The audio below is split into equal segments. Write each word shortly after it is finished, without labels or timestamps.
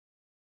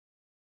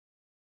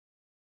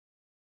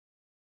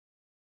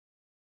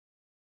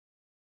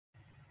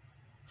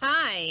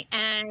Hi,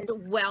 and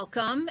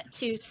welcome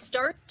to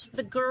Start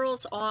the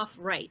Girls Off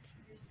Right,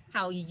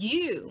 how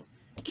you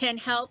can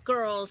help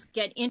girls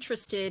get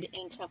interested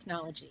in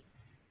technology.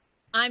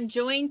 I'm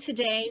joined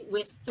today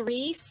with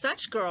three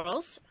such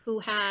girls who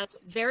have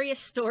various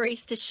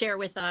stories to share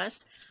with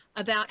us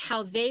about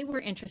how they were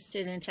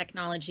interested in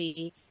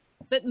technology.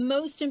 But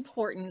most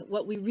important,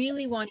 what we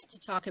really wanted to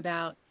talk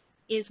about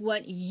is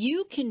what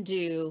you can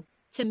do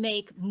to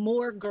make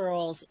more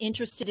girls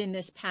interested in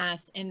this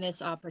path and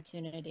this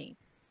opportunity.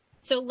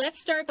 So let's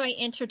start by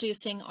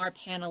introducing our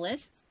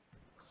panelists.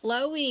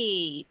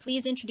 Chloe,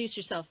 please introduce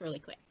yourself really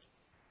quick.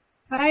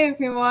 Hi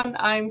everyone,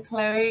 I'm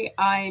Chloe.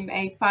 I'm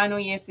a final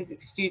year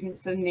physics student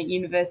studying at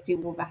University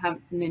of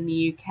Wolverhampton in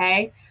the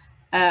UK.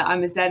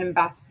 I'm a Zen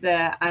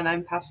ambassador and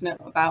I'm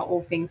passionate about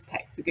all things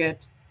tech for good.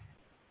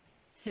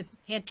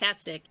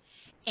 Fantastic.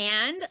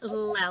 And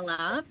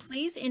Lella,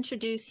 please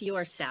introduce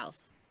yourself.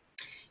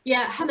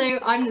 Yeah, hello,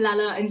 I'm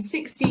Lella. I'm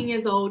 16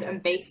 years old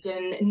and based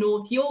in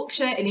North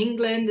Yorkshire in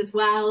England as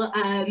well.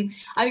 I'm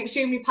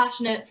extremely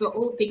passionate for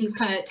all things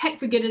kind of tech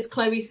for good, as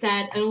Chloe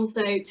said, and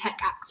also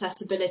tech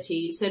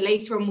accessibility. So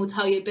later on, we'll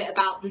tell you a bit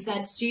about the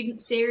Z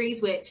Student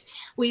Series, which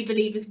we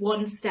believe is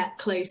one step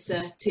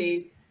closer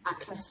to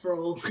access for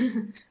all.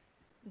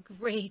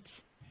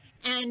 Great.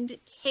 And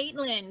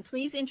Kaitlyn,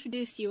 please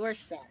introduce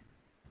yourself.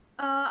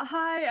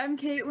 Hi, I'm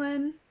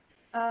Kaitlyn.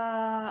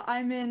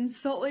 I'm in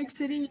Salt Lake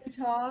City,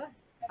 Utah,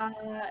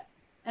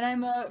 and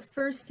I'm a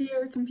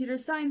first-year computer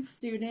science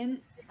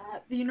student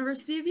at the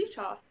University of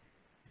Utah.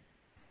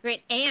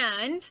 Great.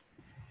 And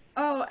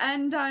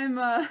and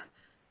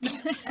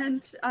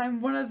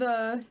I'm one of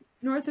the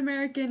North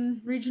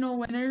American regional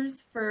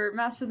winners for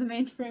Master of the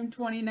Mainframe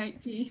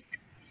 2019.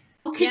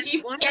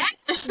 Yes, one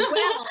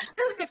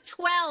of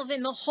 12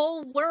 in the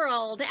whole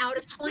world out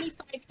of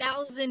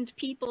 25,000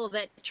 people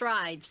that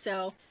tried.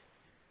 So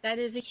that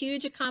is a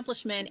huge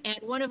accomplishment, and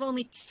one of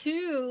only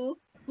two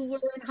who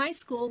were in high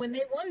school when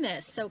they won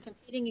this. So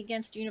competing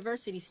against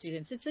university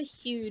students, it's a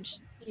huge,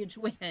 huge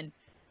win.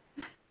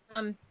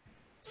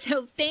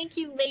 So thank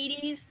you,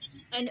 ladies.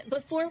 And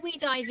before we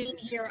dive in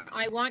here,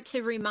 I want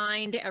to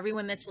remind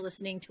everyone that's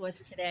listening to us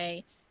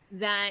today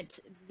that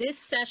this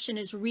session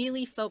is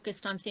really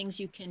focused on things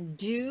you can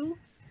do.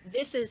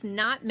 This is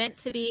not meant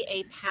to be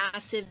a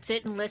passive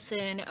sit and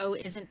listen, oh,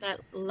 isn't that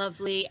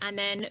lovely, and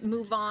then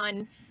move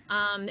on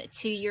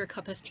to your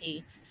cup of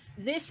tea.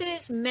 This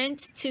is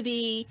meant to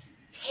be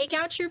take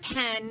out your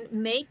pen,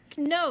 make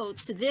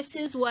notes. This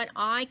is what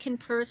I can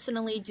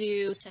personally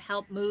do to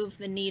help move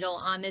the needle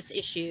on this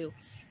issue.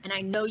 And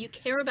I know you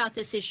care about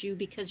this issue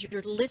because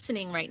you're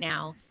listening right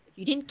now. If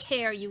you didn't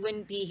care, you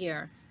wouldn't be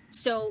here.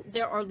 So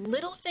there are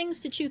little things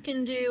that you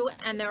can do,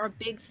 and there are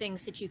big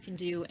things that you can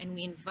do, and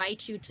we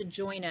invite you to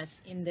join us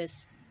in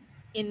this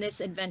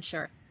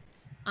adventure.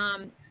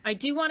 I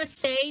do want to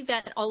say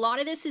that a lot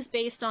of this is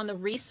based on the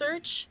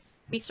research.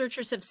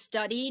 Researchers have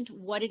studied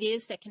what it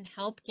is that can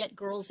help get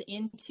girls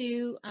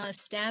into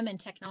STEM and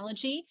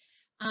technology.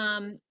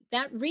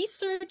 That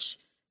research,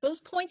 those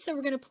points that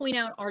we're going to point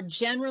out are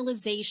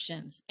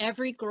generalizations.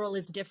 Every girl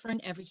is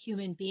different. Every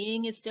human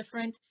being is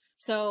different.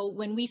 So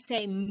when we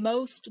say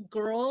most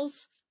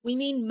girls, we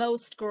mean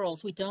most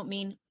girls. We don't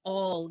mean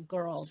all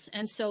girls.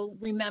 And so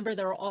remember,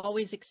 there are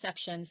always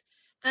exceptions.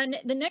 And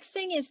the next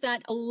thing is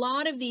that a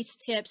lot of these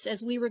tips,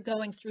 as we were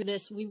going through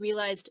this, we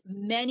realized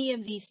many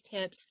of these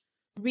tips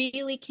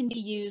really can be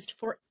used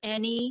for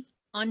any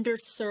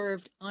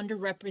underserved,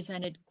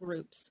 underrepresented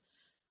groups.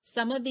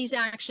 Some of these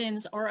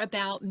actions are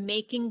about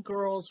making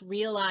girls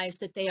realize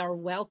that they are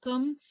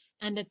welcome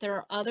and that there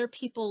are other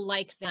people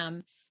like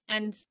them.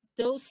 And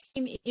those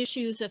same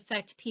issues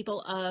affect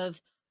people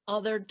of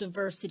other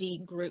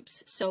diversity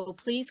groups. So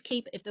please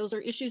keep, if those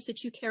are issues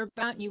that you care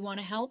about and you want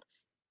to help,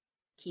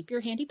 keep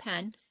your handy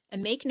pen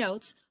and make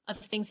notes of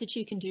things that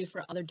you can do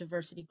for other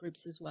diversity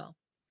groups as well.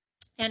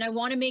 And I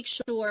want to make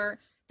sure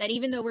that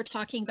even though we're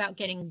talking about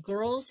getting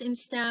girls in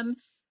STEM,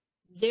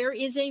 there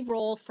is a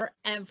role for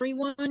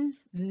everyone,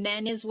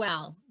 men as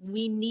well.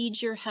 We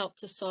need your help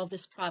to solve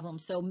this problem.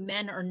 So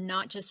men are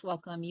not just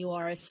welcome, you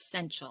are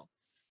essential.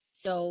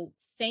 So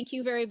thank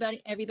you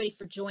everybody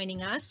for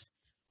joining us.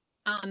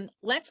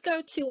 Let's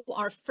go to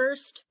our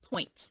first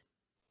point.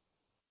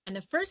 And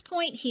the first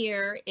point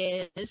here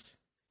is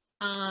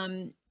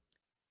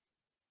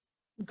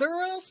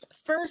girls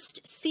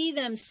first see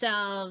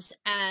themselves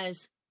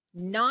as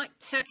not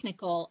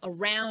technical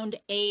around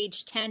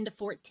age 10 to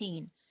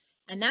 14.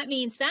 And that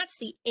means that's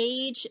the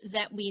age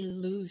that we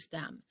lose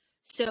them.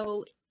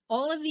 So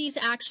all of these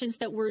actions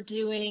that we're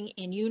doing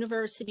in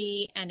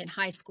university and in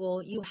high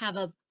school, you have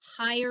a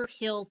higher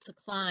hill to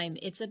climb.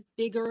 It's a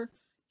bigger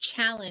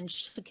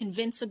challenge to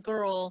convince a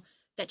girl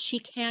that she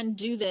can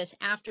do this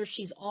after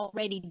she's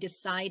already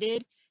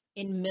decided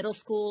in middle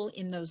school,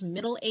 in those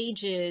middle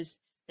ages,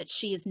 that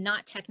she is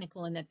not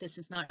technical and that this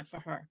is not for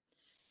her.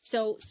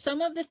 So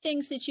some of the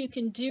things that you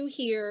can do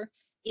here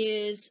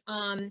is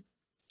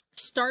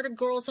start a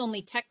girls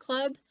only tech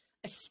club,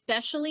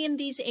 especially in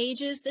these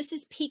ages. This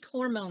is peak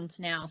hormones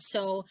now.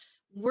 So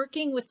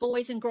working with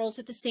boys and girls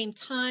at the same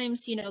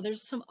times, you know,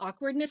 there's some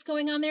awkwardness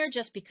going on there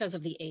just because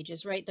of the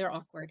ages, right? They're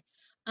awkward.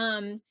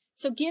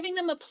 So giving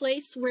them a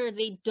place where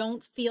they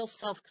don't feel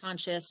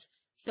self-conscious.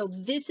 So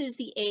this is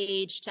the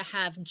age to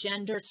have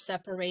gender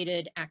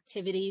separated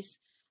activities.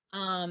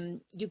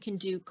 You can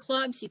do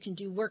clubs, you can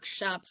do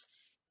workshops,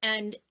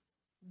 and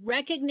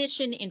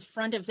recognition in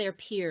front of their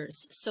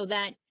peers, so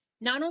that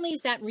not only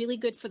is that really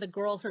good for the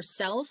girl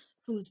herself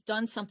who's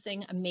done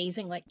something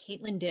amazing like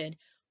Kaitlyn did,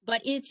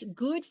 but it's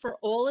good for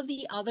all of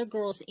the other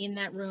girls in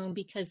that room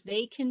because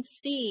they can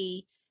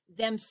see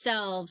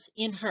themselves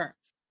in her.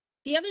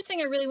 The other thing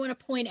I really want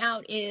to point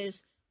out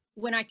is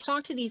when I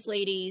talk to these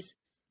ladies,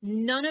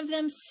 none of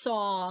them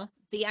saw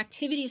the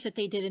activities that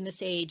they did in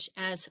this age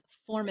as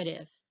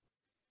formative.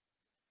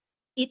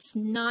 It's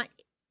not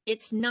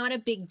a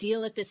big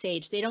deal at this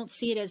age. They don't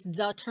see it as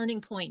the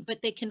turning point,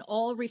 but they can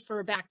all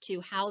refer back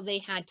to how they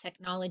had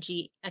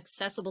technology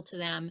accessible to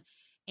them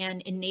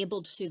and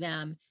enabled to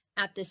them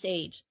at this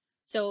age.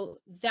 So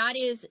that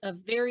is a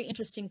very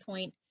interesting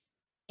point.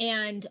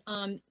 And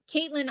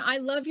Kaitlyn, I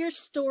love your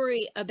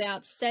story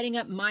about setting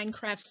up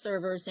Minecraft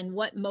servers and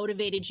what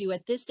motivated you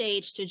at this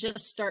age to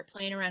just start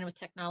playing around with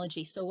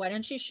technology. So why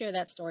don't you share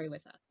that story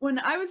with us? When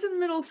I was in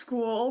middle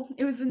school,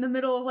 it was in the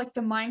middle of like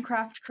the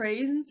Minecraft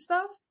craze and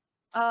stuff.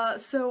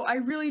 So I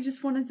really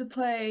just wanted to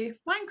play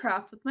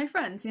Minecraft with my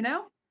friends, you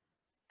know?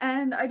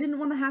 And I didn't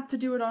want to have to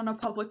do it on a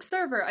public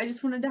server. I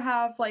just wanted to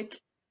have like,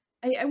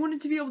 I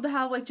wanted to be able to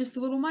have like just a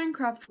little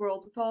Minecraft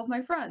world with all of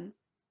my friends.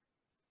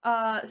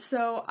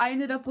 So I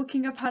ended up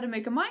looking up how to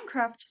make a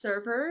Minecraft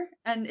server,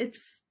 and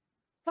it's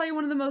probably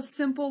one of the most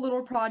simple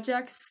little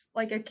projects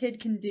like a kid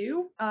can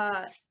do.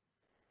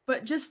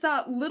 But just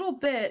that little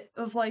bit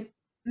of like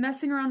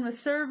messing around with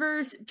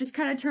servers just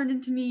kind of turned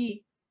into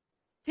me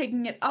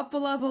taking it up a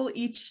level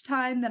each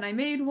time that I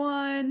made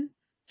one,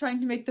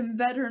 trying to make them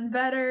better and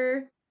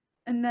better.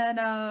 And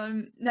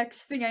then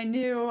next thing I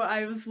knew,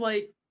 I was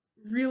like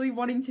really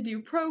wanting to do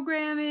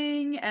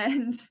programming,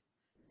 and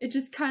it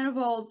just kind of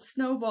all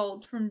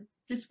snowballed from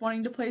just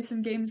wanting to play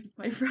some games with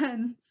my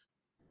friends.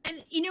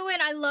 And you know what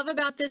I love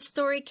about this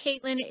story,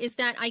 Kaitlyn, is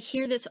that I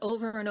hear this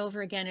over and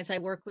over again as I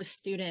work with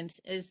students,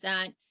 is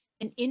that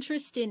an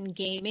interest in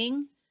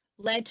gaming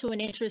led to an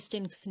interest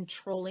in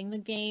controlling the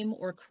game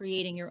or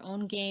creating your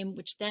own game,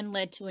 which then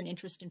led to an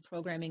interest in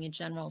programming in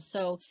general.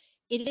 So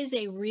it is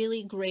a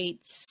really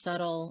great,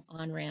 subtle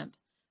on-ramp.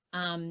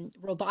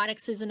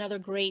 Robotics is another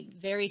great,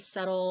 very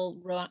subtle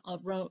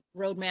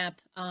roadmap.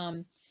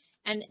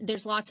 And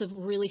there's lots of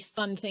really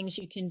fun things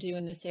you can do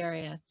in this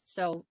area.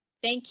 So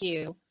thank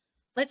you.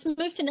 Let's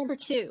move to number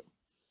 2.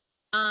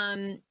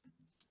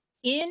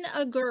 In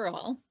a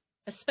girl,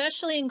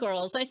 especially in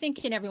girls, I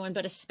think in everyone,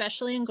 but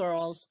especially in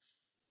girls,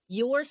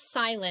 your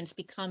silence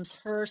becomes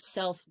her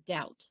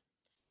self-doubt.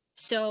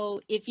 So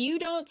if you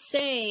don't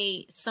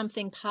say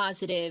something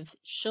positive,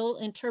 she'll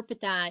interpret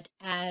that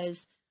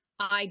as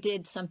I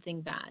did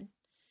something bad,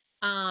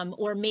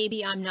 or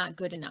maybe I'm not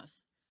good enough.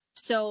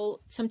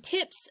 So some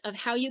tips of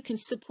how you can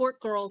support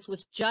girls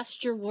with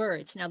just your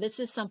words. Now, this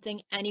is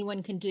something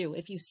anyone can do.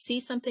 If you see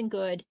something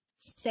good,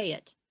 say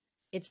it.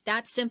 It's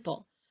that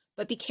simple.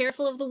 But be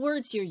careful of the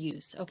words you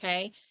use,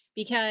 okay?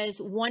 Because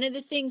one of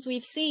the things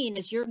we've seen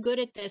is you're good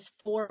at this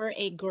for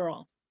a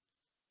girl.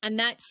 And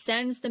that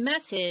sends the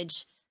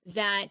message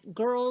that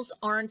girls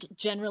aren't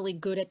generally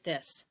good at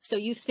this. So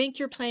you think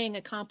you're paying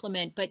a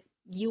compliment, but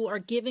you are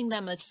giving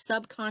them a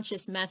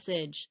subconscious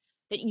message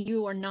that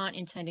you are not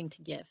intending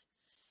to give.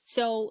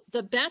 So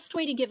the best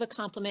way to give a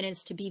compliment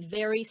is to be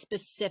very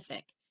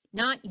specific.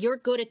 Not you're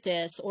good at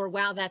this or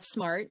wow, that's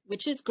smart,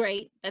 which is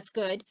great. That's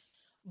good.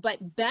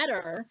 But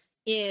better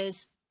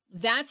is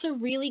that's a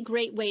really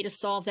great way to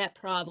solve that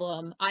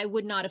problem. I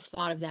would not have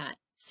thought of that.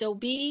 So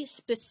be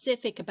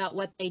specific about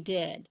what they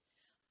did.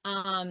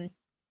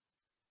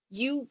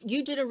 You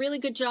did a really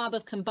good job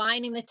of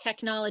combining the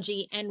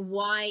technology and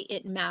why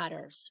it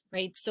matters,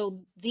 right?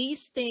 So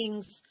these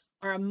things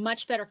are a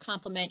much better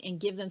compliment and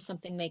give them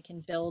something they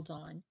can build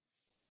on.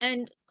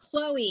 And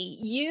Chloe,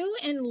 you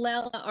and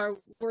Lella are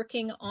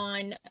working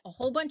on a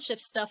whole bunch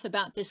of stuff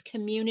about this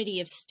community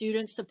of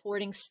students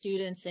supporting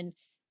students and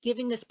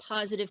giving this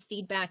positive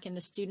feedback in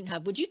the Student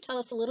Hub. Would you tell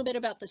us a little bit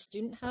about the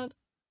Student Hub?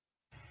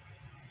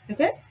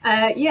 Okay,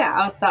 yeah,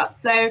 I'll start.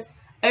 So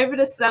over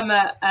the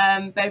summer,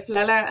 both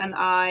Lella and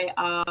I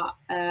are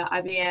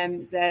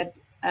IBM Z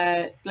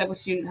Global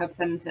Student Hub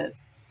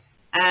centers.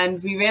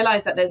 And we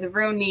realized that there's a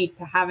real need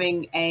to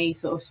having a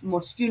sort of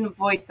more student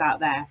voice out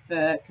there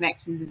for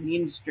connections in the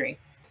industry.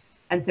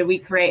 And so we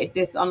created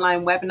this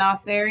online webinar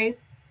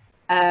series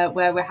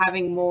where we're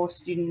having more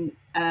student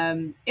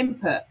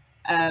input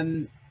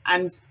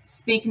and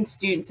speaking to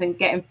students and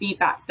getting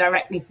feedback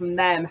directly from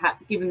them,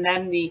 giving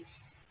them the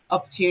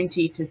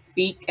opportunity to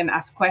speak and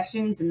ask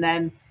questions, and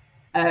then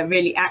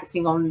really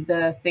acting on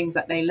the things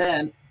that they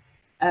learn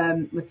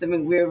was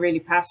something we were really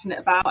passionate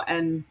about,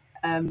 and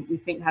we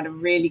think had a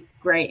really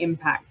great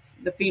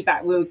impact. The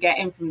feedback we were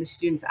getting from the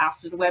students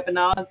after the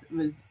webinars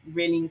was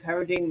really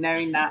encouraging,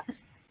 knowing that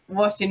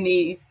watching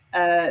these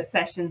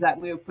sessions that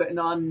we were putting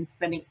on and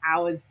spending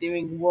hours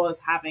doing was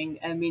having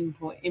a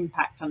meaningful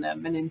impact on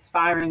them and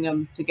inspiring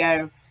them to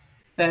go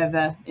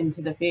further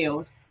into the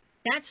field.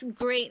 That's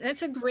great.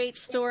 That's a great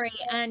story.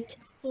 And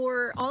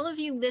for all of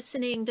you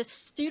listening, the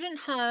Student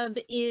Hub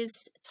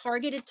is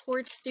targeted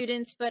towards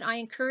students, but I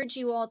encourage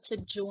you all to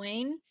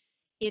join.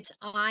 It's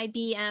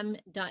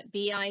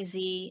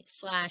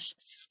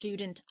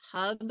ibm.biz/student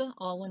hub,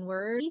 all one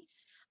word.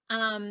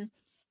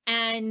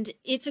 And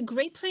it's a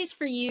great place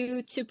for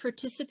you to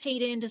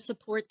participate in, to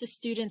support the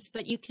students,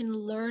 but you can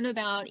learn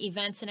about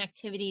events and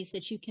activities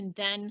that you can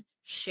then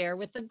share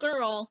with the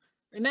girl.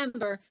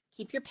 Remember,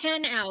 keep your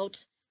pen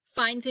out,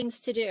 find things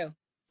to do.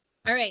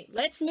 All right,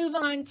 let's move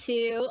on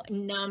to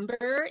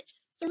number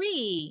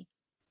 3.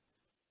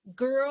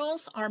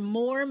 Girls are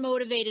more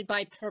motivated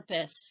by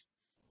purpose.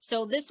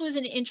 So this was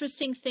an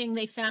interesting thing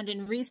they found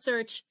in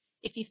research.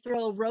 If you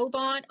throw a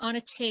robot on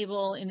a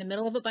table in the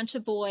middle of a bunch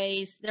of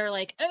boys, they're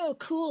like, oh,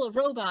 cool, a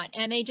robot.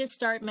 And they just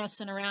start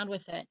messing around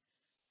with it.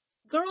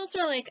 Girls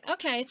are like,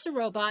 okay, it's a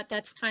robot.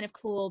 That's kind of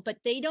cool.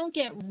 But they don't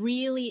get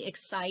really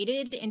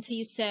excited until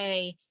you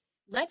say,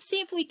 let's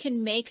see if we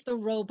can make the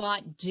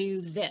robot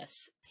do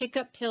this. Pick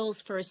up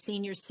pills for a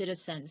senior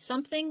citizen,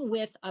 something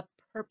with a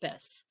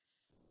purpose.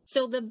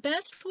 So the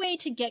best way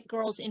to get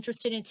girls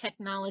interested in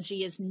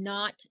technology is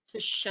not to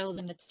show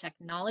them the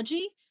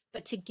technology,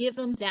 but to give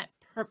them that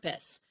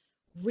purpose.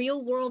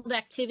 Real world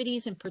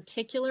activities in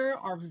particular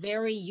are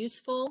very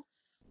useful.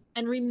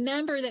 And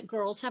remember that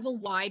girls have a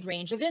wide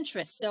range of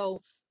interests.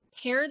 So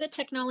pair the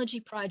technology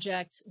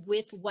project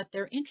with what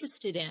they're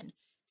interested in.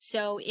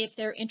 So if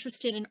they're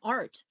interested in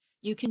art,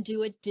 you can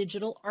do a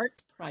digital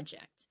art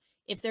project.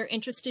 If they're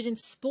interested in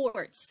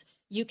sports,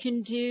 you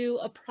can do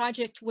a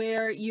project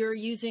where you're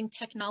using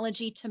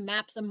technology to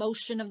map the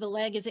motion of the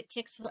leg as it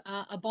kicks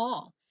a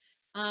ball.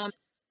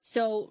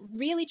 So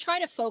really try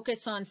to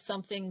focus on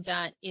something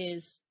that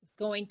is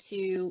going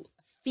to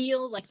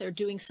feel like they're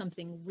doing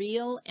something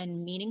real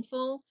and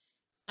meaningful.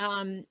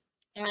 And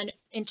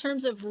in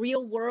terms of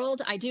real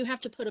world, I do have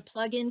to put a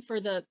plug in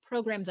for the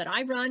program that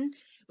I run,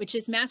 which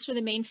is Master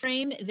the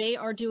Mainframe. They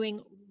are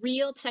doing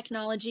real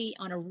technology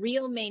on a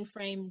real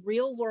mainframe,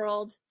 real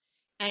world.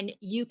 And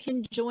you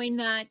can join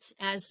that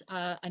as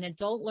an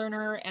adult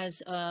learner,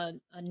 as a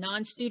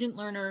non-student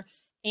learner,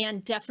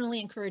 and definitely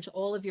encourage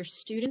all of your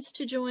students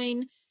to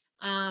join.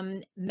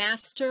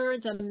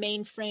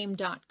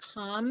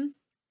 Masterthemainframe.com.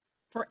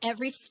 For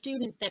every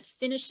student that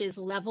finishes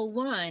level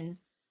 1,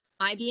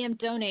 IBM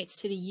donates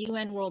to the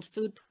UN World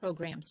Food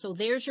Program. So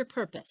there's your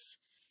purpose.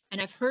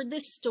 And I've heard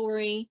this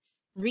story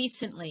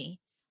recently.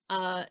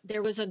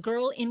 There was a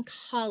girl in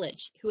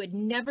college who had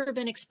never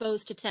been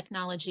exposed to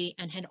technology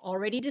and had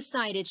already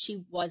decided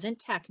she wasn't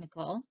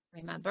technical.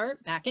 Remember,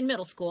 back in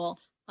middle school,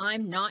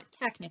 I'm not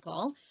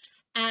technical.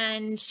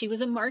 And she was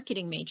a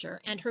marketing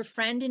major. And her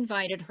friend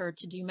invited her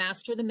to do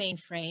Master the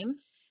Mainframe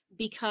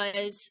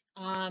because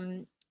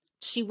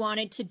she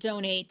wanted to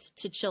donate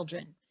to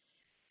children.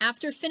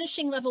 After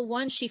finishing level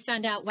 1, she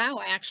found out, wow,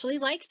 I actually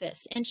like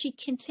this. And she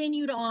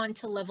continued on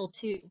to level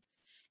 2.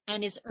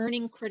 And is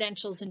earning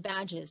credentials and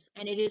badges,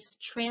 and it is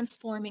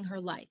transforming her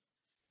life.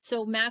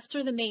 So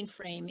Master the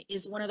Mainframe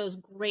is one of those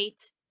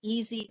great,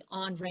 easy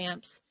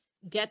on-ramps.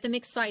 Get them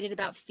excited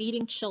about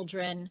feeding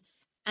children,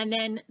 and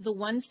then the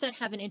ones that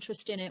have an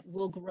interest in it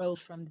will grow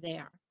from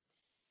there.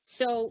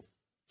 So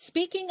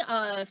speaking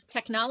of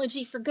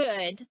technology for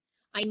good,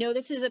 I know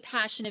this is a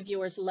passion of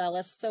yours,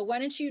 Lella, so why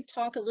don't you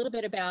talk a little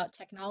bit about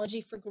technology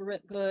for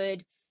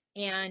good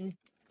and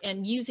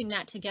using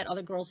that to get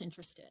other girls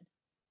interested?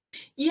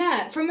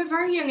 Yeah, from a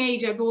very young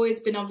age, I've always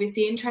been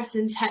obviously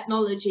interested in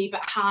technology, but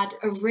had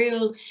a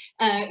real,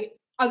 I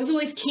was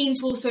always keen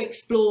to also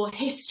explore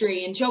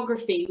history and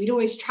geography. We'd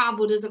always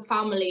traveled as a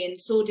family and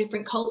saw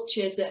different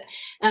cultures that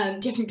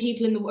different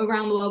people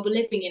around the world were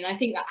living in. I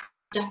think that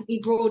definitely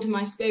broadened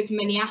my scope in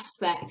many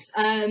aspects.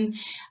 And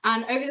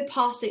over the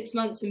past 6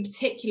 months in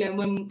particular,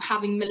 when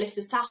having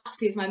Melissa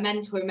Sassy as my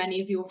mentor,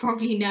 many of you will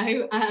probably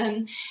know,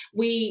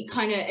 we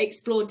kind of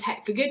explored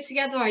tech for good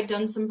together. I'd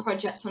done some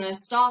projects on a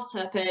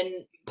startup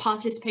and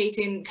participate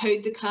in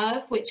Code the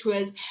Curve, which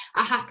was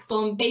a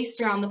hackathon based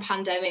around the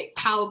pandemic,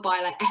 powered by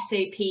like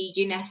SAP,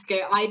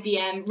 UNESCO,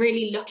 IBM,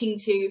 really looking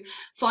to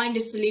find a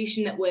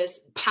solution that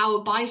was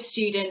powered by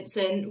students.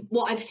 And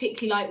what I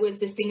particularly liked was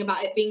this thing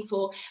about it being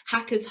for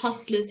hackers,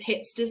 hustlers,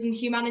 hipsters, and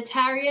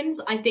humanitarians.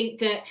 I think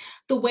that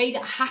the way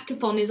that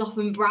hackathon is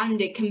often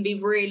branded can be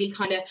really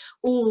kind of,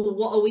 oh,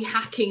 what are we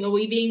hacking? Are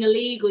we being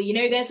illegal? You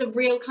know, there's a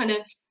real kind of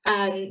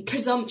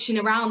presumption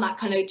around that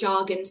kind of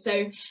jargon.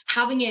 So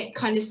having it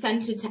kind of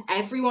centered to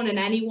everyone and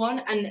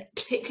anyone, and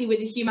particularly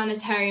with a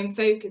humanitarian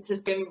focus, has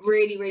been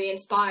really, really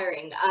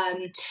inspiring.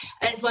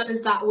 As well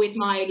as that, with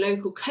my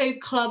local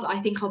code club, I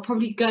think I'll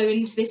probably go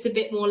into this a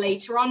bit more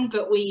later on,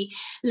 but we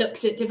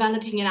looked at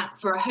developing an app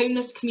for a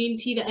homeless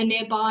community that are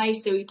nearby.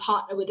 So we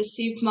partner with a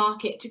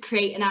supermarket to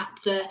create an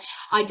app that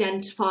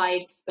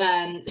identifies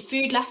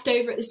food left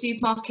over at the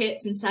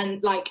supermarkets and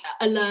send, like,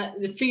 alert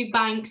the food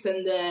banks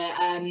and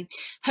the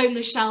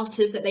homeless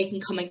shelters that they can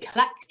come and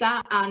collect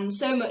that, and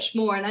so much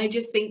more. And I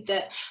just think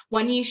that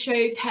when you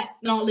show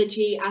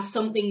technology as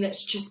something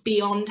that's just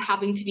beyond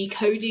having to be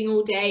coding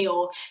all day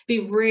or be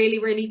really,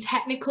 really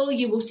technical,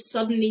 you will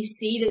suddenly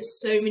see that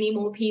so many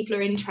more people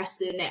are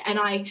interested in it. And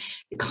I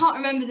can't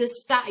remember the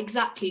stat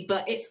exactly,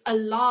 but it's a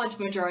large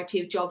majority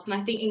of jobs, and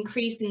I think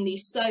increasingly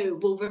so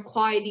will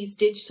require these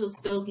digital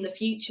skills in the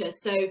future.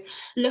 So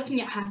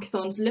looking at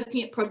hackathons,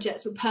 looking at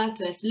projects with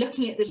purpose,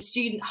 looking at the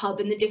student hub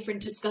and the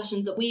different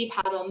discussions that we've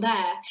had on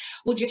there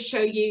will just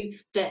show you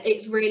that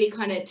it's really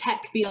kind of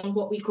tech beyond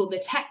what we call the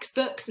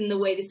textbooks and the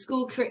way the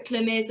school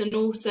curriculum is, and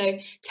also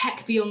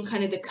tech beyond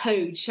kind of the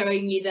code,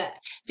 showing you that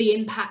the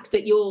impact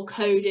that your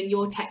code and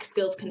your tech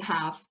skills can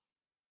have.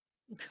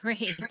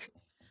 Great.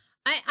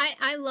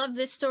 I love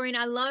this story, and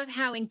I love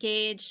how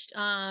engaged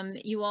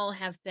you all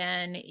have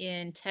been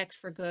in Tech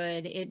for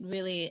Good. It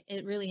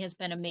really has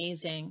been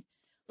amazing.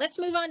 Let's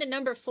move on to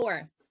number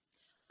 4.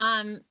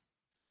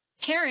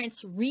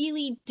 Parents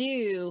really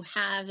do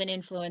have an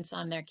influence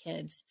on their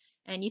kids,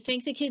 and you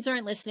think the kids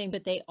aren't listening,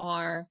 but they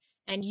are.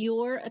 And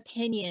your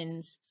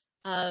opinions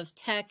of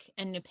tech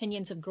and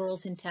opinions of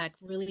girls in tech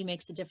really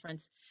makes a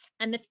difference.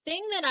 And the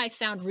thing that I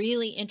found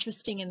really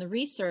interesting in the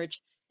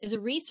research is a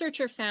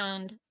researcher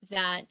found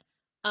that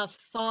a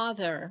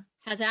father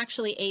has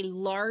actually a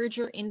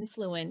larger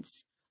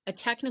influence, a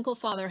technical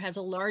father has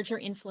a larger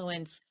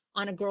influence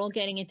on a girl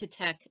getting into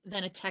tech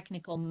than a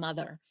technical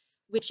mother,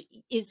 which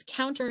is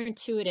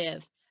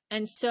counterintuitive.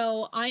 And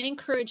so I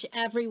encourage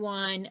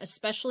everyone,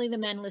 especially the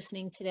men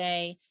listening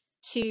today,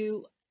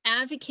 to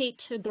advocate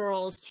to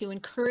girls, to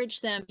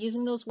encourage them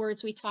using those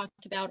words we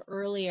talked about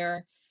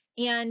earlier.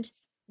 And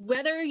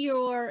whether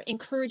you're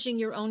encouraging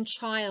your own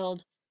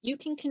child, you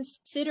can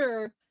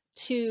consider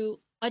to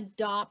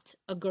adopt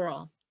a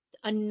girl,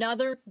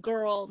 another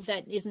girl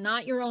that is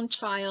not your own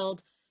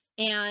child,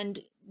 and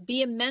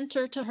be a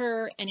mentor to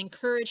her and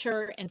encourage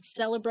her and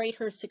celebrate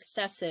her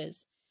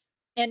successes.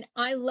 And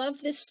I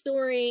love this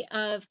story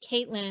of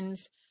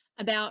Kaitlyn's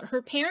about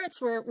her parents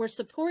were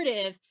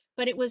supportive,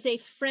 but it was a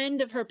friend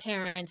of her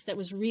parents that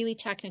was really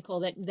technical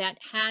that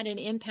had an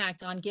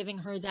impact on giving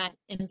her that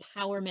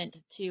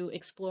empowerment to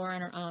explore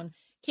on her own.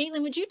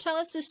 Kaitlyn, would you tell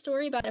us this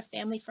story about a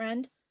family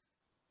friend?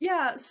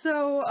 Yeah,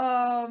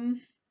 so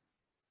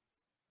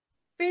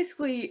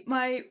basically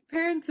my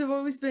parents have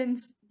always been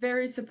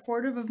very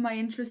supportive of my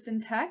interest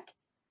in tech,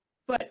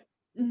 but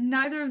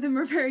neither of them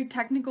are very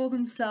technical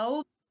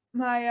themselves.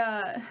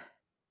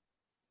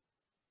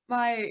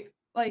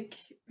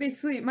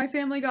 Basically my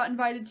family got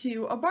invited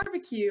to a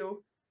barbecue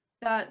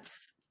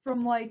that's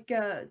from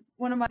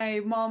one of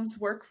my mom's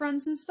work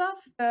friends and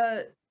stuff.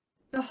 The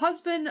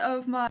husband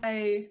of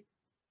my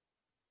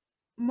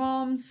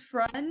mom's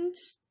friend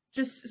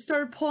just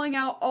started pulling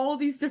out all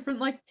these different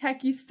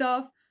techie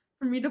stuff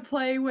for me to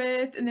play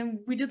with, and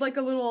then we did a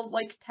little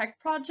tech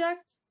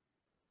project.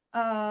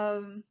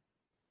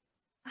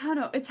 I don't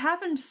know, it's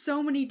happened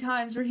so many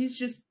times where he's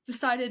just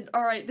decided,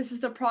 all right, this is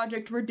the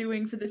project we're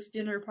doing for this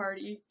dinner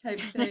party type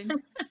thing.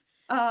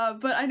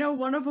 But I know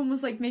one of them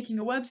was making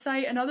a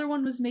website, another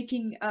one was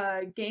making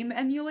a game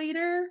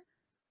emulator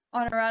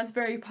on a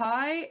Raspberry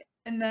Pi,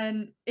 and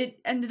then it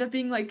ended up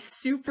being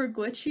super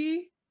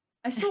glitchy.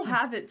 I still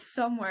have it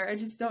somewhere, I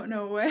just don't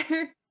know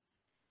where.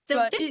 So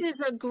but this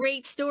is a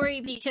great story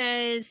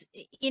because,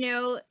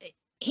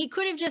 he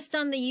could have just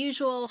done the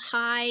usual,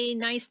 hi,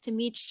 nice to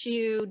meet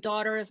you,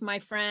 daughter of my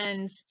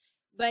friends.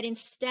 But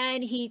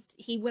instead, he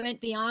went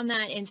beyond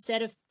that.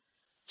 Instead of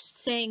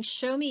saying,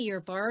 show me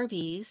your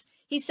Barbies,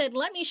 he said,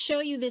 let me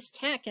show you this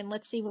tech and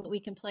let's see what we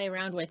can play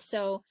around with.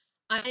 So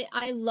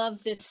I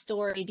love this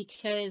story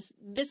because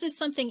this is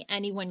something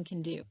anyone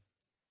can do.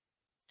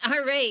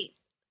 All right.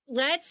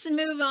 Let's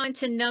move on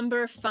to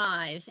number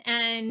 5.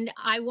 And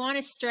I want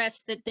to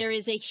stress that there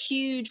is a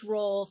huge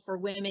role for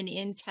women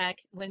in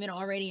tech, women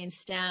already in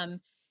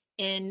STEM,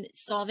 in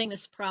solving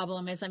this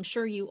problem. As I'm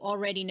sure you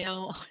already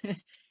know,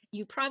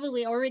 you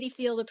probably already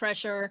feel the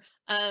pressure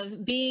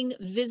of being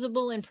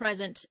visible and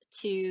present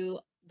to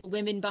the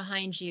women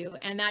behind you.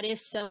 And that is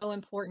so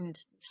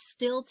important.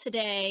 Still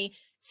today,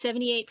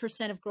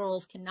 78% of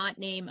girls cannot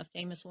name a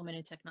famous woman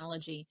in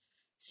technology.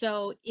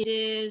 So it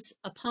is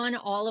upon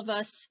all of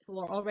us who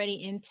are already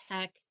in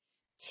tech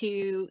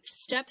to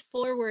step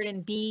forward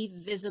and be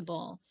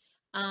visible.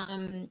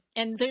 And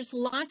there's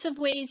lots of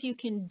ways you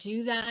can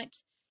do that.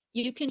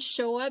 You can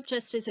show up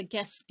just as a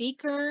guest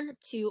speaker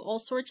to all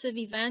sorts of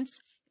events.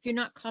 If you're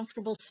not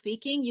comfortable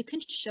speaking, you can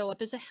show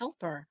up as a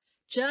helper,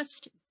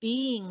 just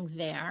being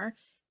there,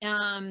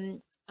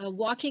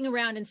 walking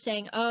around and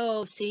saying,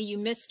 oh, see, you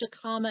missed a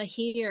comma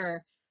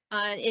here.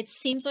 It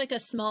seems like a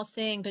small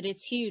thing, but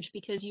it's huge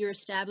because you're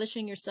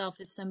establishing yourself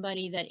as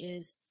somebody that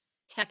is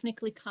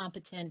technically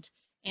competent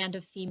and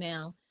a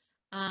female.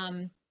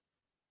 And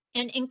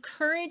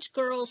encourage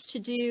girls to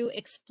do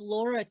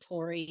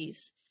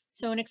exploratories.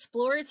 So an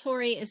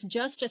exploratory is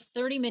just a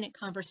 30-minute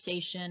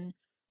conversation.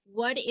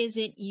 What is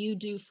it you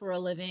do for a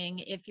living?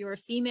 If you're a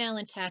female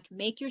in tech,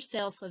 make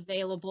yourself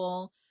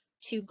available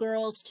to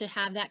girls to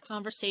have that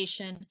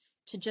conversation,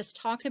 to just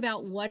talk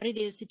about what it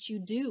is that you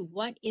do.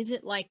 What is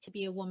it like to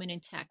be a woman in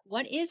tech?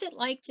 What is it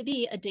like to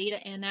be a data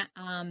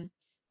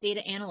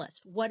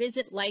analyst? What is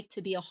it like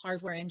to be a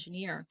hardware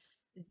engineer?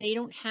 They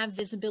don't have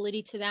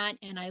visibility to that,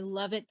 and I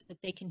love it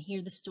that they can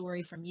hear the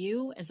story from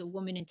you as a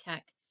woman in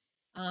tech,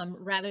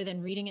 rather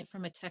than reading it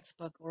from a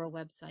textbook or a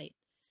website.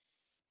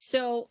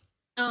 So,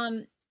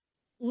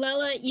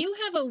 Lella, you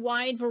have a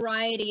wide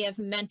variety of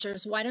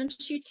mentors. Why don't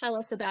you tell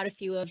us about a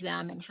few of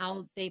them and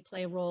how they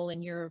play a role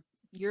in your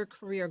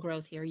career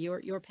growth here,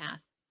 your path?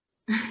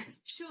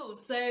 Sure.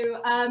 So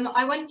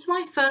I went to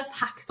my first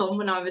hackathon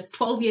when I was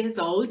 12 years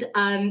old.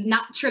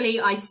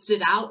 Naturally, I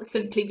stood out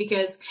simply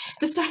because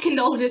the second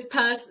oldest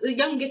person, the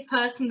youngest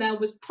person there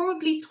was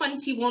probably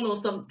 21 or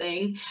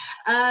something.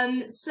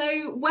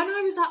 So when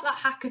I was at that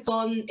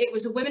hackathon, it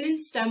was a Women in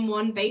STEM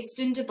one based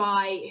in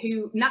Dubai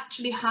who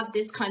naturally had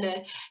this kind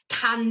of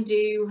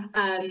can-do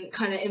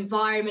kind of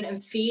environment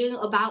and feel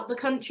about the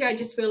country. I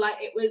just feel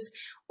like it was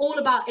all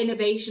about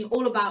innovation,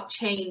 all about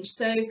change.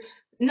 So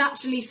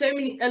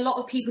naturally, a lot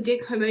of people did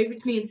come over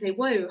to me and say,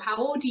 whoa, how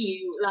old are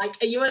you? Like,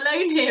 are you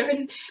alone here?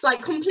 And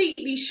like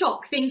completely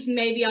shocked, thinking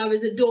maybe I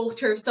was a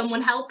daughter of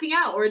someone helping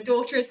out or a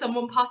daughter of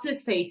someone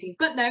participating.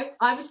 But no,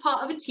 I was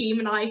part of a team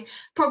and I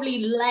probably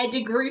led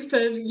a group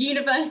of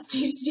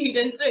university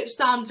students, which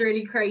sounds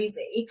really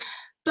crazy.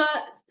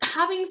 But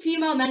having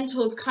female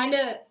mentors kind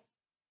of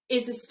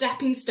is a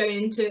stepping stone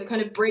into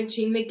kind of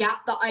bridging the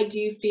gap that I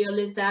do feel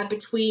is there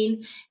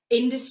between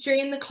industry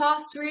in the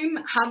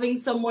classroom. Having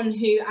someone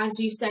who, as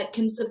you said,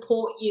 can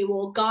support you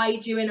or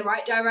guide you in the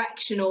right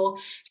direction or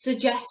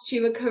suggest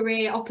you a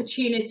career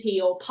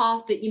opportunity or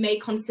path that you may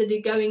consider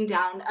going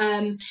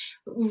down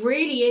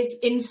really is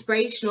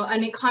inspirational,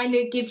 and it kind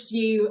of gives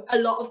you a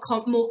lot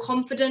of more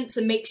confidence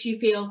and makes you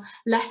feel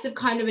less of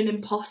kind of an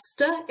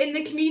imposter in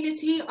the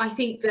community. I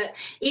think that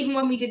even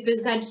when we did the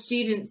Z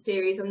Student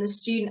series on the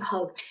Student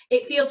Hub,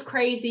 it feels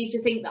crazy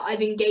to think that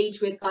I've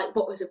engaged with like,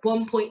 what was it,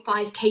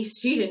 1.5k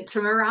students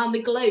from around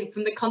the globe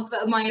from the comfort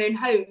of my own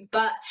home.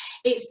 But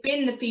it's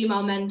been the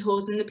female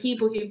mentors and the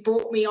people who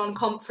brought me on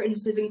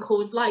conferences and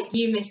calls like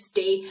you,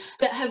 Misty,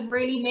 that have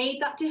really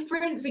made that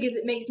difference, because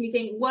it makes me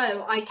think,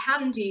 whoa, I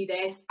can do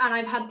this, and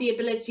I've had the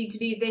ability to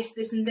do this,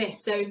 this and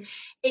this. So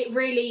it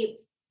really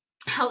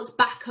helps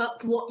back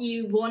up what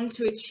you want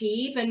to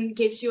achieve and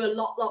gives you a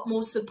lot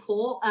more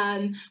support,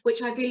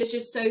 which I feel is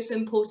just so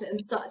important and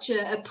such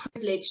a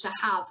privilege to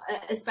have,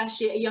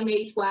 especially at a young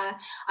age where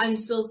I'm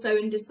still so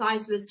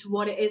indecisive as to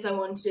what it is I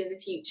want to do in the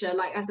future.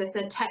 Like, as I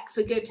said, Tech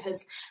for Good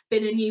has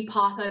been a new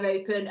path I've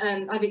opened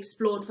and I've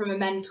explored from a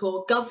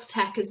mentor.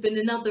 GovTech has been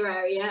another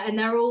area, and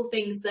they're all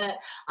things that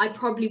I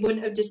probably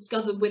wouldn't have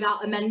discovered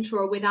without a mentor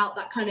or without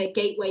that kind of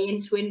gateway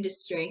into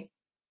industry.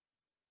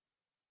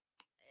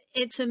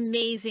 It's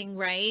amazing,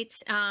 right?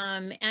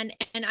 And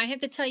I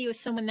have to tell you, as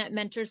someone that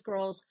mentors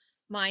girls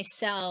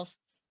myself,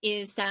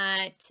 is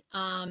that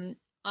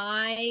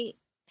I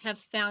have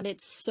found it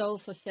so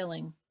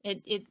fulfilling.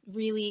 It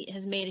really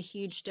has made a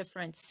huge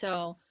difference.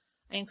 So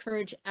I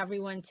encourage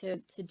everyone to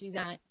do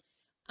that.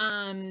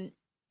 And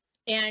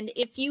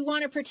if you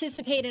want to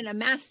participate in a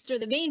Master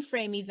the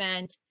Mainframe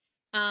event,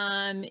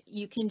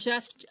 you can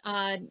just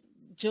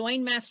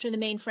join Master the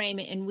Mainframe,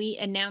 and we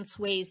announce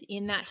ways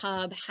in that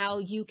hub how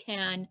you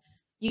can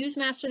use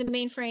Master the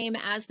Mainframe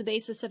as the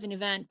basis of an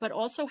event, but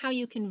also how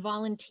you can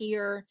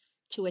volunteer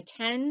to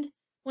attend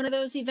one of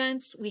those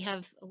events. We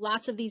have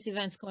lots of these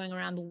events going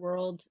around the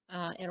world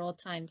at all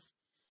times.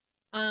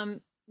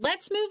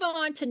 Let's move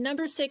on to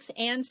number 6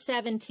 and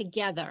 7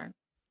 together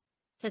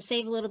to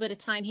save a little bit of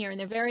time here, and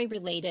they're very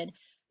related.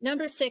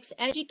 Number 6,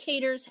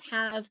 educators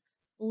have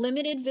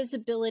limited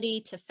visibility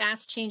to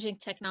fast changing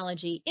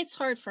technology. It's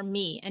hard for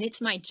me, and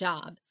it's my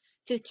job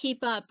to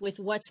keep up with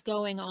what's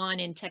going on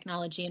in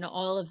technology and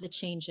all of the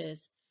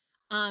changes.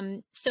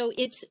 So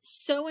it's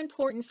so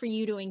important for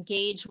you to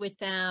engage with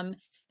them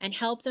and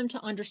help them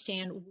to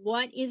understand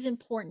what is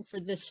important for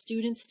the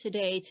students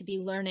today to be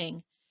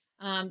learning,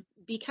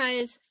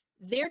 because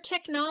their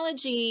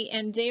technology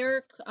and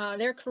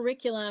their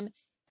curriculum,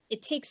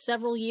 it takes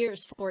several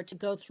years for it to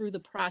go through the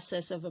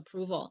process of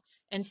approval.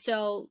 And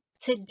so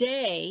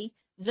today,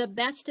 the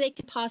best they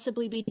could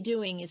possibly be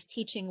doing is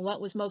teaching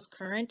what was most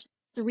current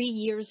 3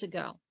 years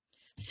ago.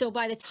 So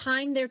by the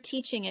time they're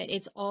teaching it,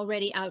 it's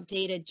already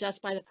outdated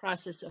just by the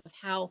process of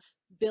how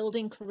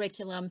building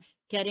curriculum,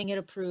 getting it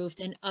approved,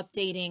 and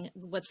updating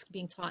what's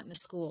being taught in the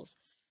schools.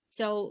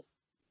 So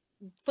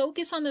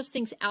focus on those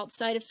things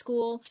outside of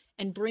school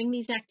and bring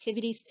these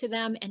activities to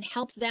them and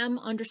help them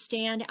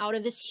understand out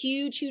of this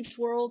huge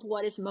world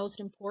what is most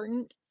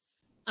important.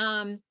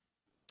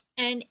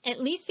 And at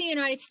least the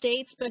United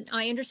States, but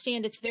I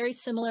understand it's very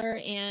similar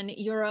in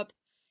Europe,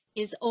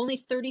 is only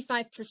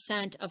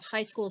 35% of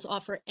high schools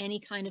offer any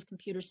kind of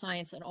computer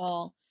science at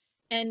all.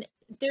 And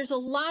there's a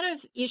lot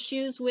of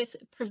issues with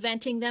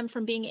preventing them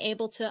from being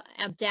able to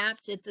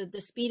adapt.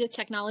 The speed of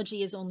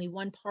technology is only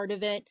one part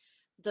of it.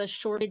 The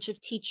shortage of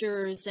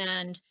teachers,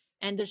 and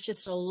there's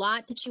just a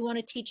lot that you want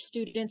to teach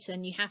students,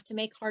 and you have to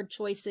make hard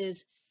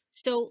choices.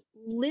 So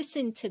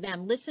listen to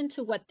them, listen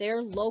to what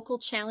their local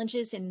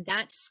challenges in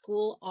that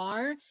school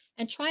are,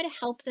 and try to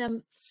help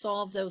them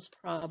solve those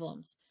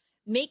problems.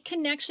 Make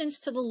connections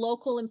to the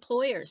local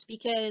employers,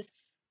 because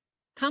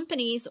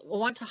companies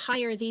want to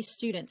hire these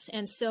students,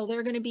 and so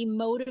they're going to be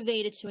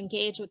motivated to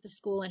engage with the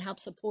school and help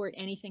support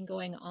anything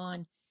going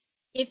on.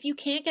 If you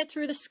can't get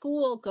through the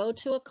school, go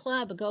to a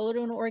club, go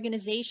to an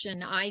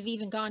organization. I've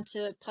even gone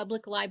to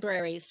public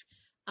libraries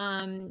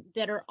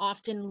that are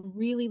often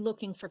really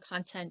looking for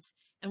content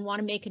and want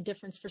to make a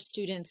difference for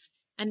students,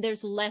 and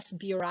there's less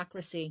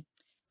bureaucracy.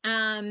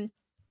 And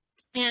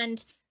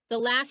the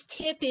last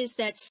tip is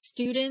that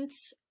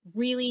students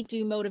really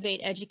do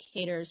motivate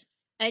educators.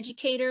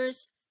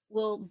 Educators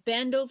will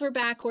bend over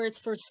backwards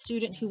for a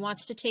student who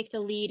wants to take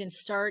the lead and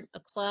start a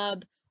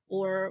club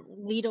or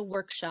lead a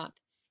workshop.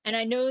 And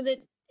I know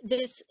that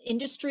this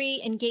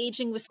industry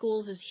engaging with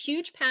schools is a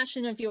huge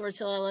passion of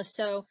yours, Lella.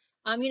 So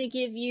I'm going to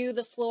give you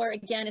the floor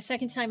again a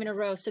second time in a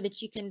row so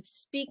that you can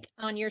speak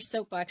on your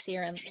soapbox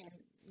here.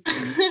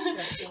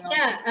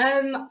 Yeah,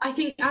 I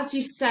think, as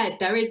you said,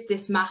 there is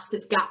this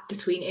massive gap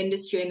between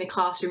industry and the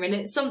classroom, and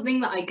it's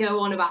something that I go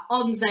on about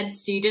on Z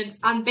students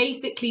and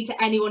basically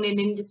to anyone in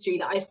industry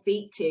that I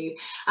speak to.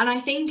 And I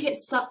think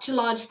it's such a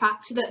large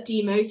factor that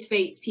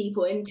demotivates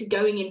people into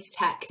going into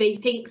tech. They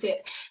think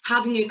that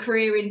having a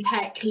career in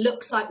tech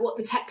looks like what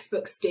the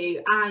textbooks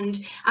do,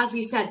 and as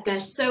you said, they're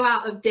so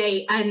out of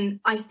date. And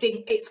I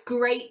think it's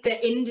great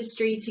that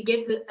industry to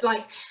give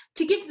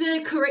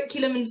the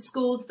curriculum in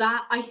schools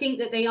that I think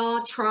that they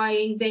are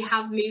trying. They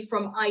have moved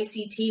from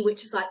ICT,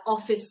 which is like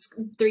Office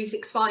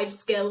 365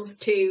 skills,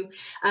 to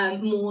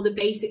more the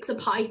basics of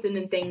Python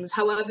and things.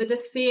 However, the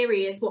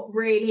theory is what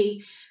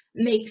really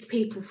makes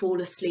people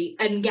fall asleep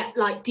and get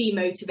like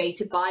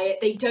demotivated by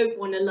it. They don't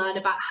want to learn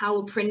about how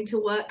a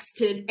printer works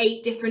to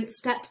 8 different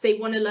steps. They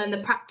want to learn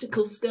the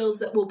practical skills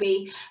that will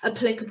be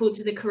applicable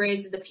to the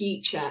careers of the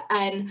future.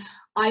 And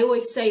I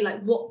always say,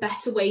 like, what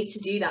better way to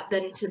do that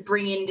than to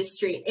bring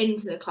industry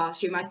into the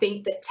classroom? I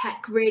think that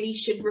tech really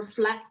should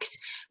reflect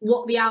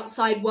what the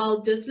outside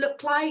world does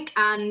look like,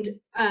 and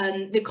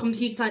the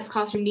computer science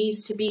classroom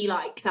needs to be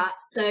like that.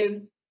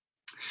 So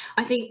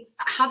I think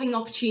having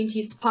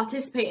opportunities to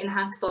participate in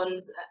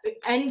hackathons,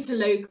 enter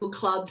local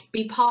clubs,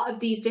 be part of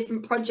these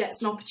different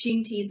projects and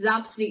opportunities is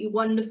absolutely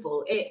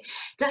wonderful. It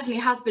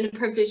definitely has been a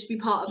privilege to be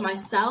part of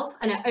myself,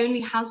 and it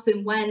only has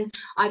been when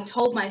I've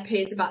told my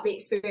peers about the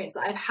experience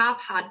that I have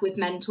had with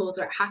mentors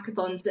or at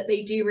hackathons that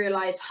they do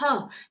realise,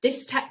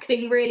 this tech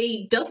thing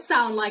really does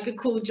sound like a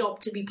cool job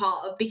to be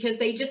part of, because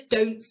they just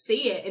don't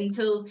see it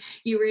until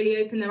you really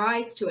open their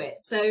eyes to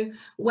it. So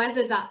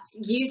whether that's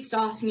you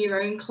starting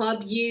your own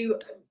club, you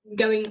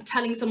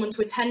telling someone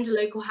to attend a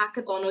local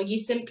hackathon, or you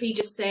simply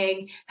just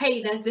saying,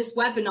 hey, there's this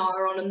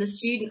webinar on the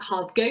Student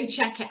Hub, go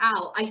check it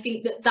out, I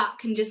think that that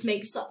can just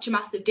make such a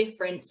massive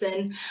difference.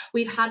 And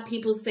we've had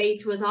people say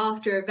to us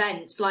after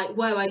events like,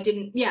 whoa, I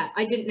didn't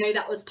know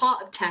that was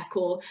part of tech,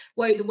 or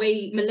whoa, the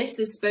way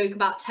Melissa spoke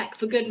about tech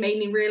for good made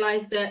me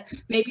realize that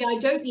maybe I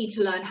don't need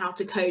to learn how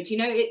to code. You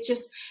know,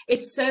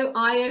 it's so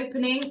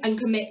eye-opening and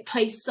can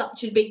play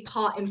such a big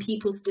part in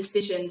people's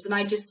decisions. And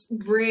I just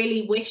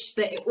really wish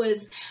that it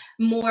was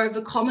more of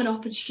a common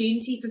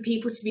opportunity for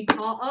people to be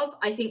part of.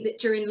 I think that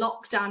during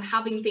lockdown,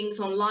 having things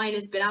online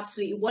has been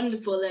absolutely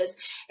wonderful, as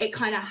it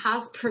kind of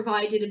has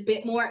provided a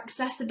bit more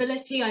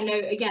accessibility. I know,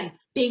 again,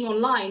 being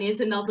online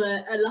is a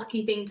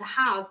lucky thing to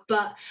have,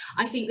 but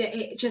I think that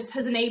it just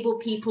has enabled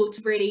people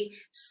to really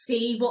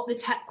see what the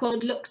tech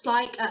world looks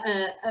like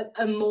at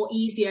a more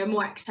easier,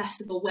 more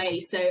accessible way.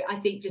 So I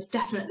think just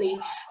definitely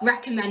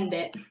recommend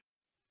it.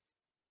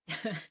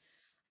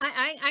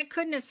 I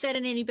couldn't have said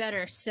it any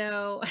better.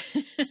 So,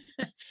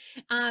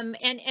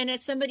 and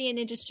as somebody in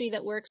industry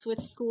that works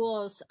with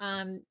schools,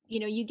 you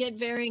know, you get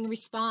varying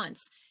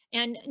response.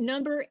 And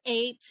number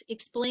 8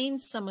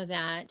 explains some of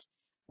that.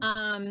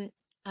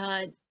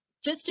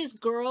 Just as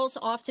girls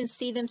often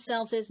see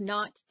themselves as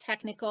not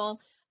technical,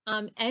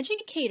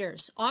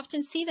 educators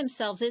often see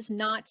themselves as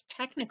not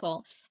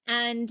technical,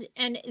 and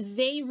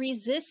they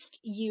resist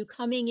you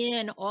coming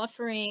in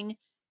offering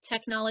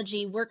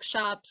technology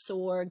workshops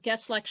or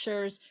guest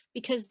lectures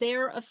because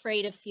they're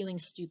afraid of feeling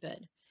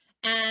stupid.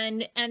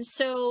 And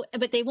so,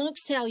 but they won't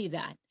tell you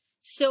that.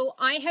 So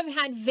I have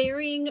had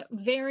varying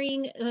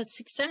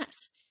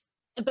success.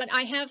 But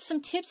I have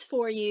some tips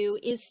for you.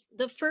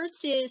 The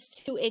first is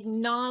to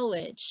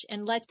acknowledge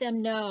and let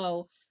them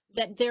know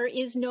that there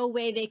is no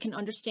way they can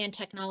understand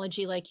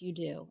technology like you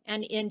do.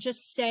 And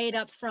just say it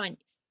up front.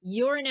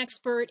 You're an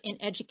expert in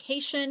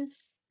education,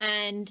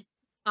 and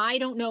I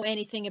don't know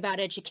anything about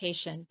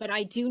education, but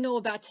I do know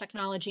about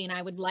technology, and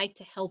I would like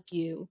to help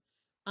you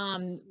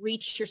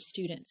reach your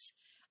students.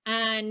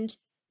 And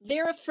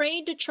they're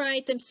afraid to try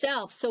it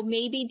themselves. So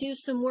maybe do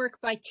some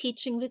work by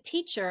teaching the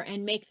teacher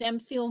and make them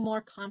feel more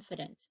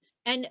confident.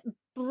 And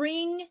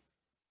bring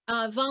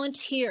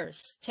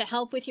volunteers to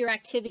help with your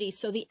activities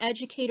so the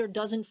educator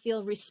doesn't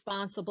feel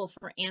responsible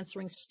for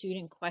answering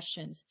student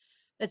questions.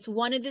 That's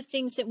one of the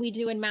things that we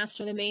do in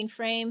Master the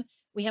Mainframe.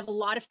 We have a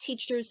lot of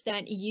teachers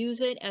that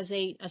use it as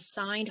a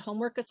assigned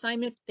homework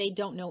assignment. They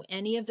don't know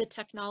any of the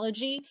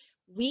technology.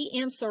 We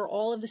answer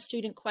all of the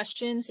student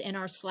questions in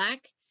our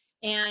Slack,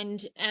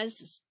 and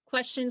as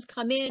questions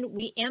come in,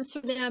 we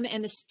answer them,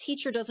 and the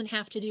teacher doesn't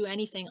have to do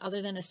anything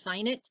other than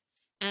assign it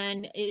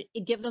and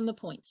give them the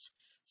points.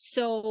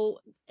 So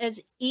as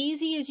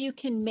easy as you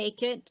can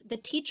make it, the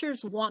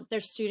teachers want their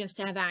students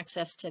to have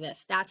access to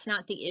this. That's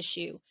not the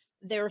issue.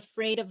 They're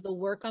afraid of the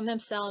work on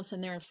themselves,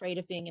 and they're afraid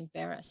of being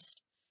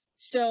embarrassed.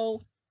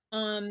 So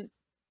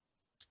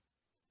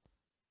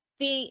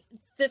the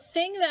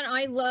thing that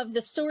I love,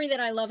 the story that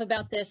I love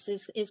about this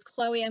is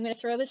Chloe, I'm going to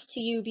throw this to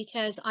you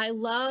because I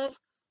love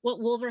what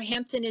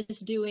Wolverhampton is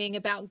doing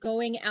about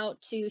going out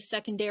to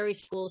secondary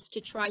schools to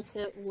try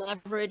to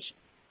leverage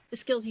the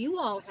skills you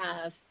all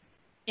have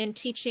in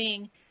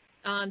teaching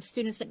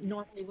students that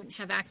normally wouldn't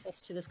have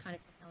access to this kind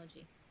of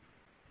technology.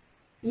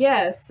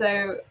 Yeah,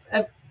 so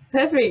a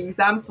perfect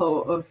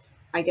example of,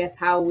 I guess,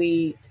 how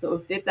we sort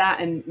of did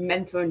that and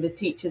mentoring the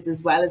teachers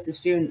as well as the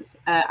students.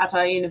 At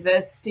our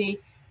university,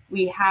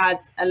 we had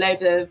a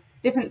load of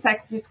different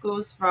secondary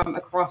schools from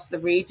across the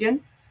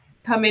region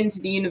come into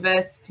the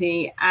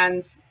university,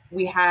 and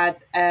we had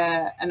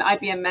an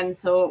IBM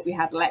mentor, we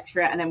had a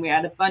lecturer, and then we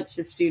had a bunch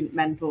of student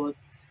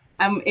mentors.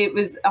 It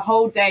was a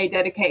whole day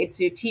dedicated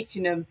to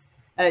teaching them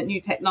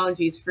new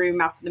technologies through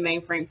Master the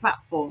Mainframe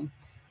platform.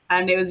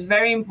 And it was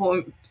very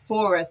important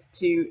for us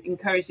to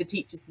encourage the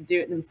teachers to do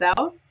it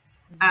themselves,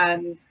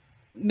 and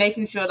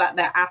making sure that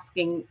they're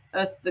asking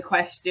us the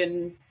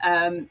questions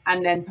and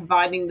then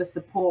providing the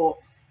support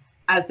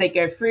as they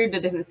go through the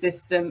different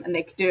system, and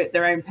they could do it at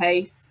their own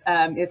pace.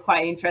 It's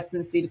quite interesting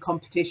to see the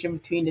competition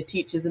between the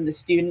teachers and the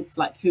students,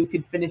 like who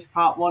could finish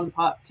part 1,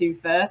 part 2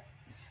 first.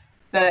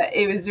 But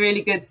it was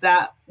really good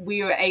that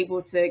we were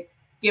able to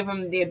give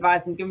them the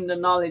advice and give them the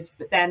knowledge.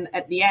 But then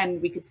at the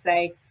end, we could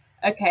say,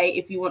 okay,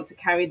 if you want to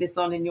carry this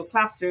on in your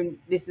classroom,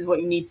 this is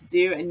what you need to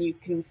do. And you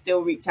can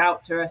still reach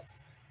out to us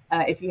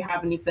if you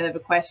have any further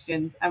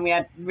questions. And we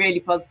had really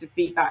positive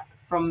feedback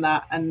from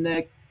that. And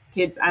the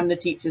kids and the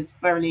teachers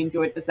thoroughly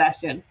enjoyed the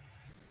session.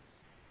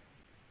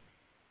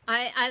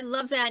 I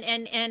love that.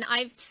 And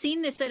I've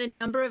seen this at a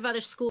number of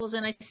other schools,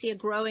 and I see a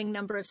growing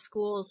number of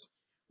schools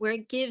where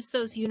it gives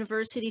those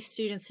university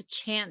students a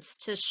chance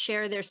to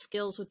share their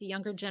skills with the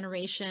younger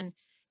generation,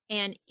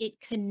 and it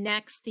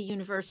connects the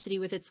university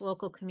with its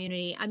local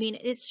community. I mean,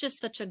 it's just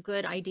such a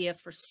good idea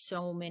for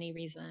so many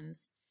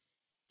reasons.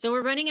 So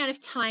we're running out of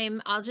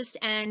time. I'll just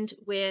end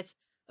with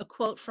a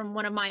quote from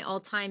one of my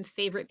all-time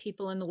favorite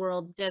people in the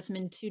world,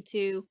 Desmond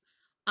Tutu.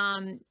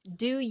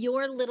 Do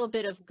your little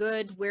bit of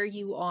good where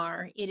you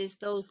are. It is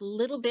those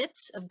little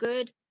bits of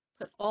good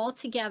put all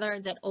together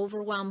that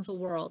overwhelm the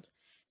world.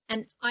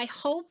 And I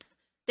hope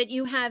that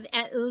you have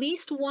at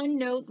least one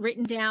note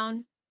written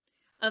down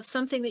of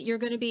something that you're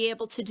going to be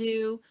able to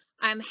do.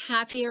 I'm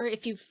happier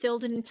if you've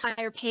filled an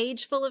entire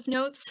page full of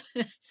notes.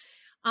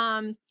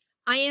 I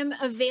am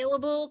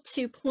available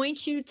to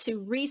point you to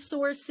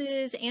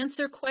resources,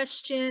 answer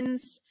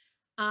questions.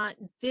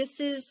 This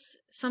is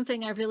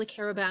something I really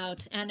care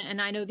about,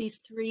 and I know these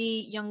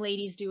 3 young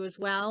ladies do as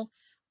well.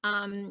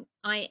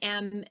 I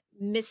am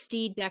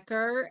Misty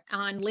Decker.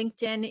 On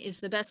LinkedIn is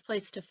the best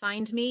place to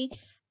find me,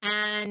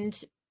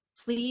 and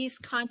please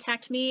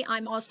contact me.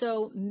 I'm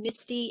also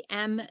Misty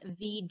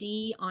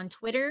MVD on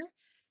Twitter.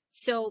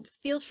 So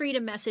feel free to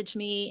message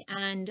me,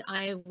 and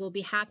I will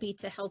be happy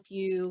to help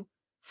you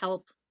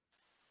help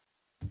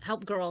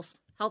girls,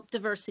 help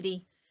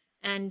diversity,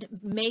 and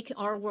make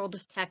our world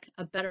of tech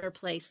a better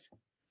place.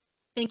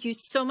 Thank you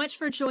so much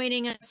for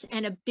joining us,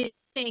 and a big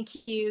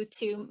thank you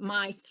to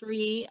my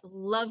 3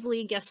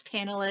 lovely guest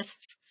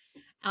panelists.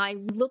 I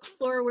look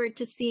forward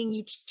to seeing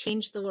you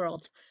change the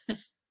world.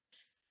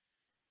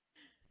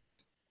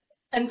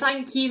 And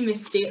thank you,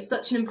 Misty. It's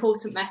such an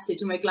important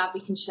message, and we're glad we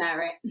can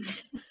share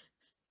it.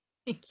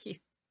 Thank you.